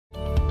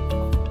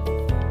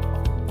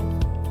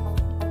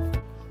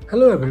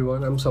Hello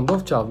everyone, I'm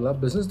Sambhav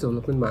Chawla, Business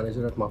Development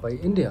Manager at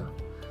Mapei India.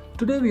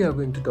 Today we are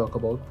going to talk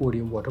about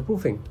podium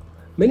waterproofing.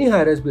 Many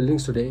high-rise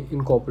buildings today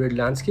incorporate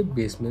landscape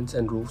basements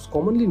and roofs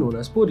commonly known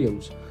as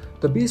podiums.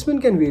 The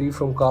basement can vary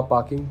from car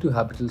parking to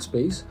habitable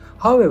space.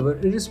 However,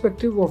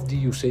 irrespective of the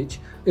usage,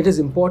 it is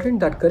important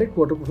that correct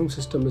waterproofing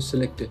system is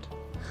selected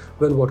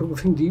when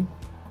waterproofing the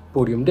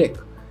podium deck.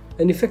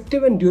 An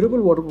effective and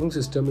durable waterproofing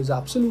system is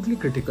absolutely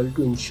critical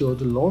to ensure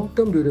the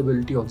long-term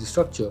durability of the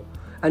structure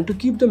and to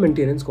keep the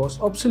maintenance costs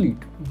obsolete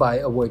by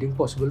avoiding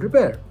possible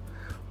repair.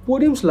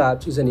 Podium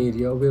slabs is an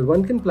area where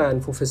one can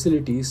plan for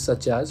facilities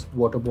such as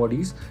water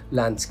bodies,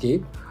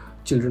 landscape,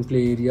 children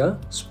play area,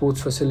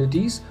 sports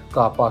facilities,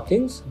 car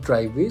parkings,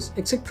 driveways,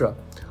 etc.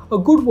 A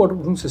good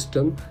waterproofing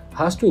system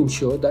has to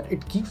ensure that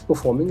it keeps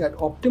performing at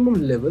optimum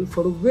level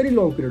for a very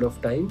long period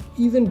of time,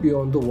 even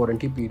beyond the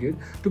warranty period,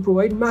 to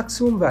provide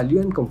maximum value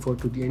and comfort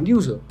to the end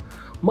user.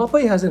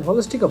 Mapei has a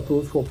holistic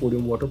approach for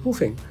podium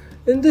waterproofing.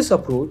 In this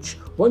approach,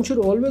 one should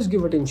always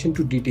give attention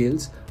to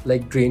details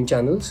like drain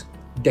channels,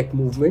 deck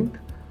movement,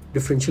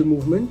 differential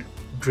movement,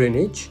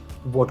 drainage,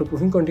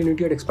 waterproofing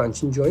continuity at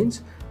expansion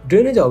joints,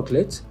 drainage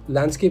outlets,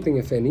 landscaping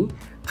if any,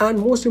 and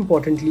most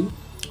importantly,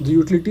 the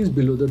utilities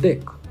below the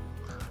deck.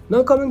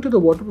 Now coming to the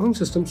waterproofing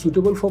system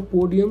suitable for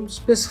podium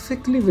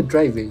specifically with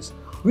driveways,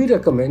 we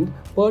recommend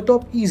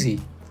Pertop Easy,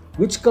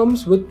 which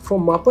comes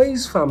from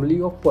Mapei's family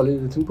of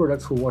polyurethane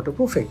products for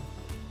waterproofing.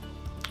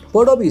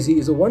 Pertop Easy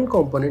is a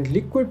one-component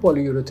liquid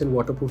polyurethane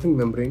waterproofing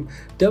membrane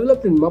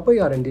developed in Mapei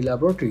R&D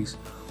laboratories.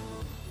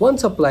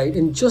 Once applied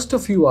in just a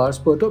few hours,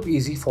 Pertop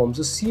Easy forms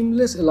a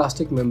seamless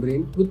elastic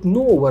membrane with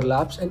no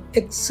overlaps and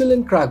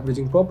excellent crack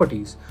bridging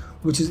properties,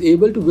 which is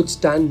able to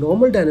withstand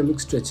normal dynamic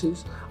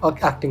stresses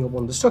acting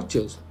upon the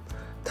structures.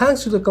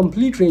 Thanks to the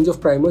complete range of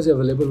primers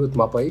available with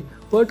Mapei,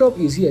 Pertop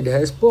Easy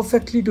adheres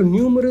perfectly to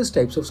numerous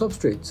types of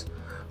substrates.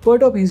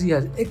 Pertop Easy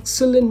has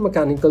excellent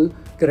mechanical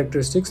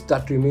characteristics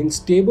that remain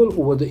stable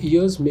over the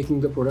years,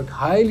 making the product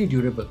highly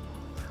durable.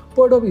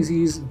 Pertop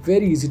Easy is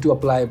very easy to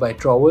apply by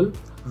trowel,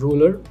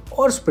 roller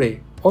or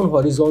spray on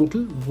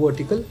horizontal,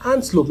 vertical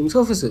and sloping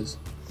surfaces.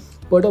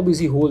 Pertop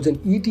Easy holds an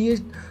ETA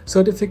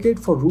certificate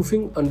for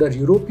roofing under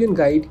European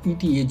Guide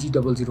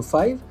ETAG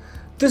 005.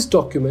 This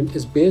document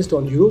is based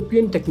on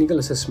European technical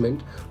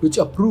assessment which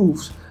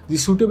approves the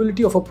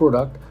suitability of a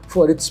product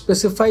for its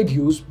specified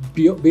use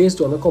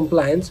based on a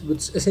compliance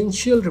with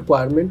essential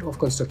requirement of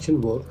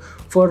construction work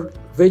for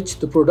which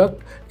the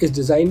product is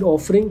designed,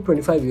 offering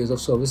 25 years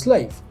of service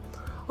life.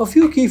 A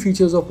few key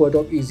features of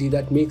Pertop Easy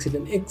that makes it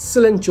an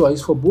excellent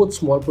choice for both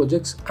small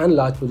projects and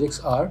large projects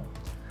are: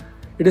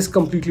 it is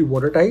completely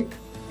watertight,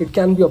 it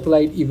can be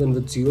applied even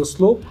with zero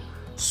slope,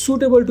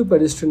 suitable to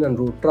pedestrian and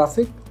road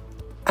traffic,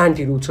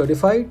 anti-root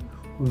certified,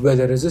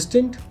 weather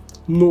resistant,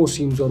 no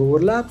seams or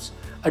overlaps,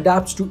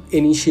 adapts to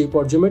any shape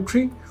or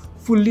geometry,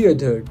 fully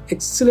adhered,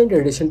 excellent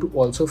adhesion to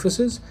all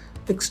surfaces,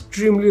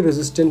 extremely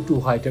resistant to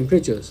high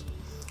temperatures.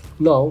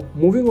 Now,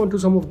 moving on to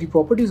some of the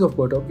properties of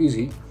Pertop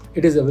Easy,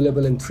 it is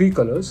available in three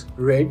colors: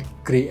 red,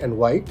 grey and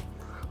white.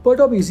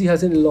 Pertop Easy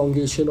has an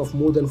elongation of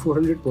more than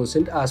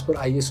 400% as per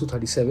ISO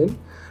 37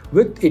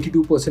 with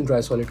 82%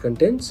 dry solid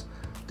contents.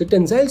 The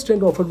tensile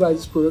strength offered by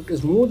this product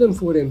is more than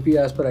 4 MPa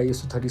as per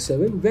ISO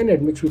 37 when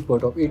admixed with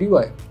Pertop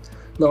ADY.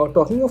 Now,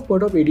 talking of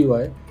Pertop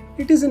ADY,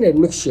 it is an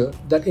admixture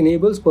that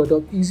enables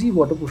Pertop Easy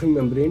waterproofing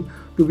membrane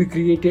to be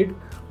created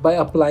by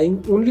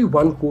applying only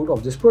one coat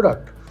of this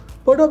product.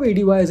 Pertop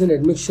ADY is an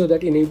admixture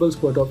that enables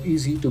Pertop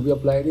Easy to be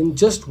applied in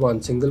just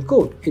one single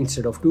coat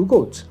instead of two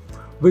coats,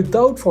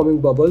 without forming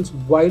bubbles,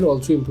 while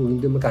also improving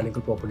the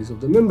mechanical properties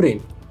of the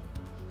membrane.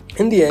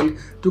 In the end,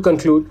 to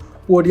conclude,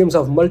 podiums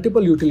have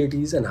multiple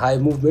utilities and high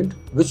movement,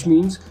 which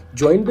means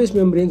joint-based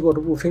membranes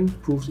waterproofing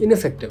proves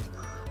ineffective.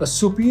 A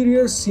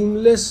superior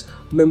seamless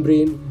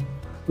membrane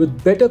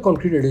with better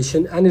concrete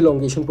adhesion and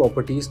elongation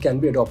properties can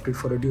be adopted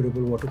for a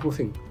durable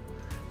waterproofing.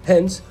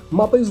 Hence,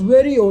 Mapei's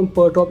very own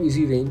Pertop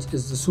Easy range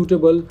is the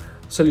suitable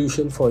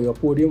solution for your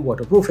podium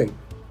waterproofing.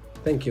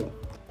 Thank you.